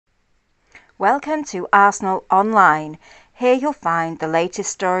Welcome to Arsenal Online. Here you'll find the latest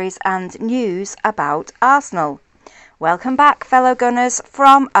stories and news about Arsenal. Welcome back, fellow Gunners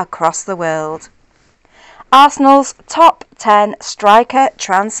from across the world. Arsenal's top 10 striker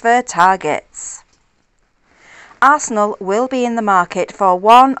transfer targets. Arsenal will be in the market for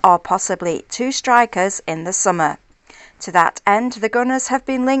one or possibly two strikers in the summer. To that end, the Gunners have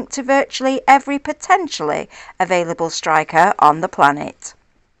been linked to virtually every potentially available striker on the planet.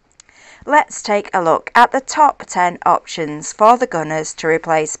 Let's take a look at the top 10 options for the Gunners to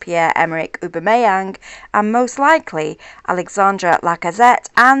replace Pierre-Emerick Aubameyang and most likely Alexandre Lacazette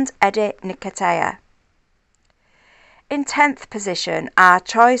and Eddie Nketiah. In 10th position, our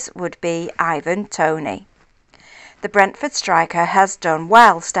choice would be Ivan Toney. The Brentford striker has done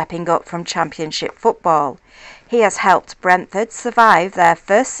well stepping up from Championship football. He has helped Brentford survive their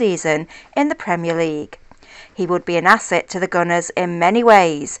first season in the Premier League. He would be an asset to the Gunners in many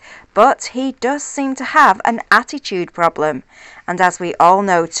ways, but he does seem to have an attitude problem. And as we all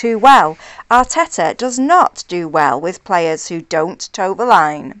know too well, Arteta does not do well with players who don't toe the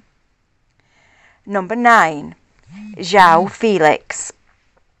line. Number 9. João Felix.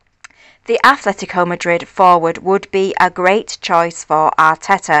 The Atletico Madrid forward would be a great choice for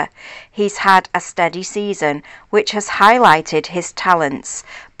Arteta. He's had a steady season, which has highlighted his talents,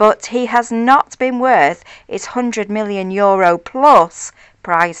 but he has not been worth his €100 million plus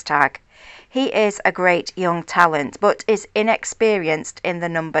price tag. He is a great young talent, but is inexperienced in the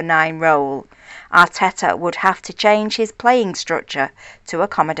number 9 role. Arteta would have to change his playing structure to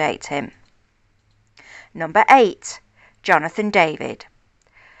accommodate him. Number 8. Jonathan David.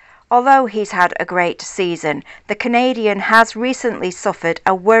 Although he's had a great season, the Canadian has recently suffered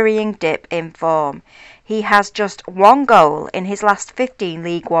a worrying dip in form. He has just one goal in his last 15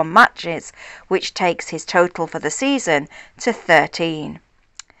 League One matches, which takes his total for the season to 13.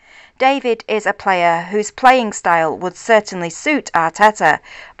 David is a player whose playing style would certainly suit Arteta,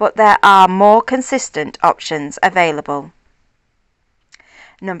 but there are more consistent options available.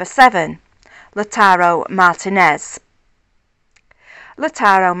 Number 7. Lautaro Martinez.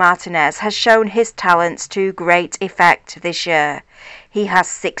 Lautaro Martinez has shown his talents to great effect this year. He has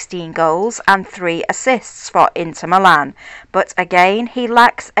 16 goals and 3 assists for Inter Milan, but again he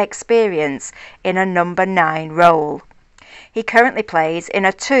lacks experience in a number 9 role. He currently plays in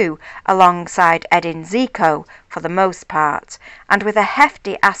a 2 alongside Edin Zico for the most part, and with a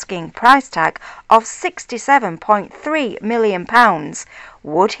hefty asking price tag of £67.3 million,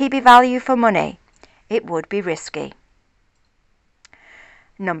 would he be value for money? It would be risky.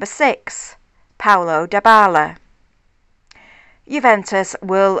 Number 6. Paulo Dybala. Juventus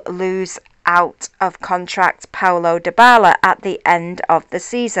will lose out of contract Paulo Dybala at the end of the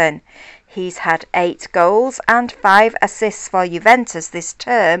season. He's had 8 goals and 5 assists for Juventus this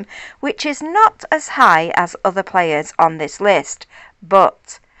term, which is not as high as other players on this list,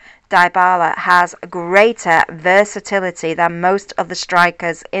 but Dybala has greater versatility than most of the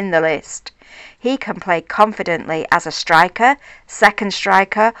strikers in the list. He can play confidently as a striker, second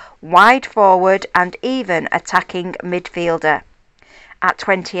striker, wide forward and even attacking midfielder. At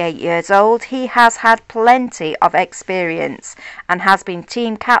 28 years old, he has had plenty of experience and has been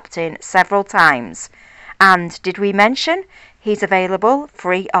team captain several times. And did we mention he's available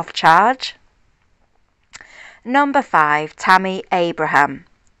free of charge? Number 5. Tammy Abraham.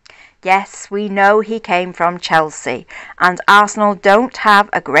 Yes, we know he came from Chelsea, and Arsenal don't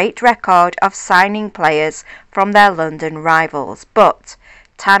have a great record of signing players from their London rivals, but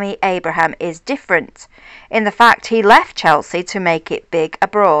Tammy Abraham is different in the fact he left Chelsea to make it big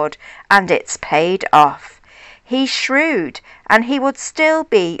abroad, and it's paid off. He's shrewd, and he would still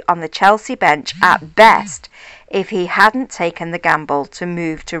be on the Chelsea bench at best if he hadn't taken the gamble to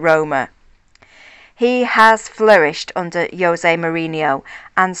move to Roma. He has flourished under Jose Mourinho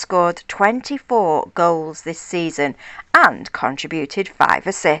and scored 24 goals this season and contributed 5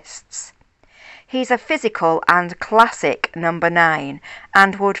 assists. He's a physical and classic number 9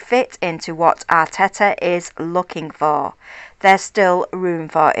 and would fit into what Arteta is looking for. There's still room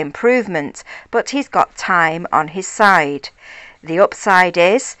for improvement, but he's got time on his side. The upside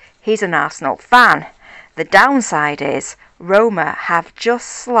is he's an Arsenal fan. The downside is Roma have just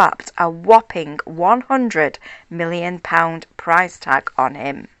slapped a whopping £100 million price tag on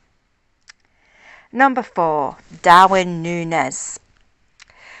him. Number 4. Darwin Núñez.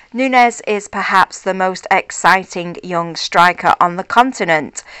 Núñez is perhaps the most exciting young striker on the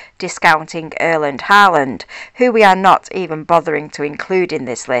continent, discounting Erling Haaland, who we are not even bothering to include in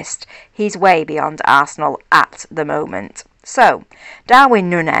this list. He's way beyond Arsenal at the moment. So, Darwin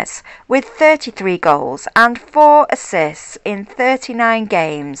Núñez, with 33 goals and 4 assists in 39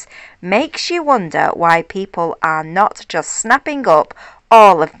 games, makes you wonder why people are not just snapping up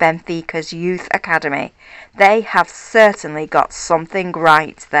all of Benfica's youth academy. They have certainly got something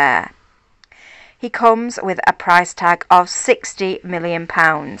right there. He comes with a price tag of £60 million,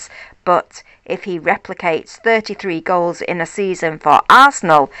 but if he replicates 33 goals in a season for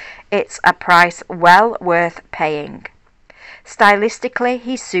Arsenal, it's a price well worth paying. Stylistically,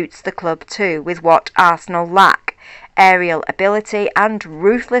 he suits the club too, with what Arsenal lack. Aerial ability and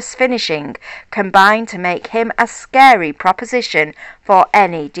ruthless finishing combine to make him a scary proposition for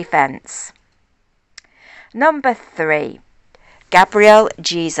any defence. Number 3. Gabriel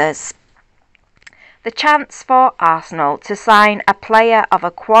Jesus. The chance for Arsenal to sign a player of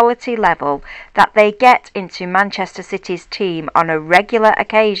a quality level that they get into Manchester City's team on a regular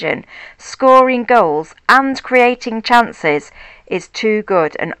occasion, scoring goals and creating chances, is too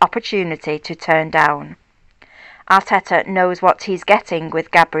good an opportunity to turn down. Arteta knows what he's getting with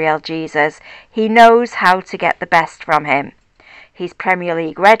Gabriel Jesus. He knows how to get the best from him. He's Premier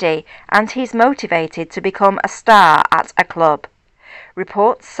League ready and he's motivated to become a star at a club.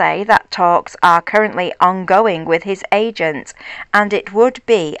 Reports say that talks are currently ongoing with his agent, and it would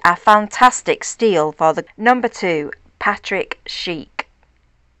be a fantastic steal for the number 2, Patrick Schick.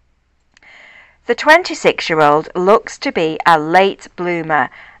 The 26-year-old looks to be a late bloomer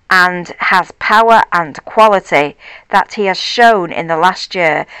and has power and quality that he has shown in the last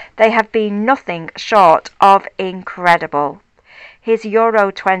year. They have been nothing short of incredible. His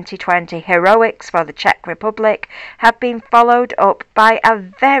Euro 2020 heroics for the Czech Republic have been followed up by a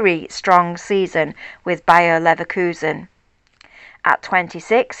very strong season with Bayer Leverkusen. At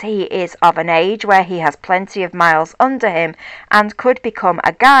 26, he is of an age where he has plenty of miles under him and could become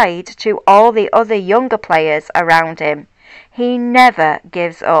a guide to all the other younger players around him. He never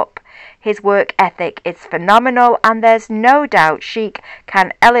gives up. His work ethic is phenomenal, and there's no doubt Schick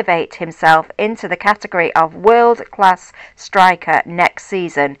can elevate himself into the category of world-class striker next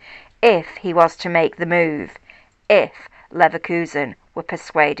season if he was to make the move, if Leverkusen were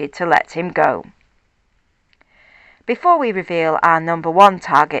persuaded to let him go. Before we reveal our number 1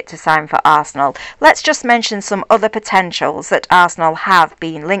 target to sign for Arsenal, let's just mention some other potentials that Arsenal have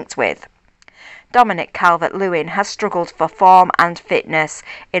been linked with. Dominic Calvert-Lewin has struggled for form and fitness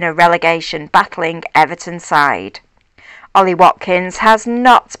in a relegation-battling Everton side. Ollie Watkins has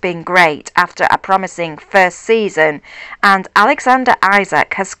not been great after a promising first season, and Alexander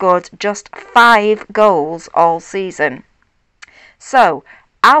Isak has scored just 5 goals all season. So,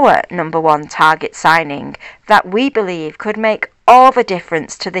 our number 1 target signing that we believe could make all the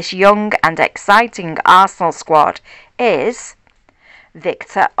difference to this young and exciting Arsenal squad is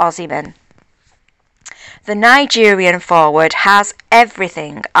Victor Osimhen. The Nigerian forward has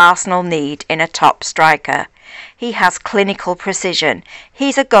everything Arsenal need in a top striker. He has clinical precision,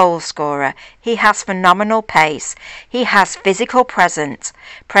 he's a goal scorer, he has phenomenal pace, he has physical presence,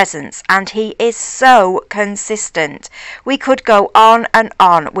 and he is so consistent. We could go on and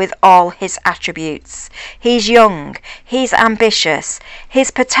on with all his attributes. He's young, he's ambitious,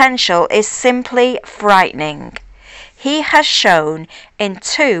 his potential is simply frightening. He has shown in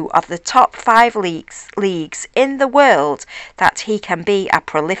 2 of the top 5 leagues in the world that he can be a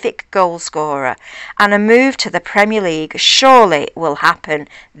prolific goal scorer, and a move to the Premier League surely will happen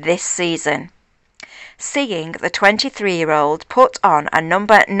this season. Seeing the 23-year-old put on a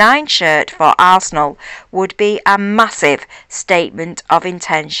number 9 shirt for Arsenal would be a massive statement of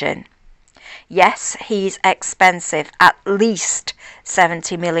intention. Yes, he's expensive, at least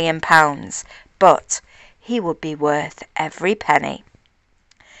 £70 million, but he would be worth every penny.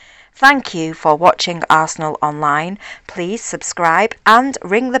 Thank you for watching Arsenal Online. Please subscribe and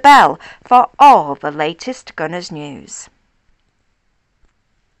ring the bell for all the latest Gunners news.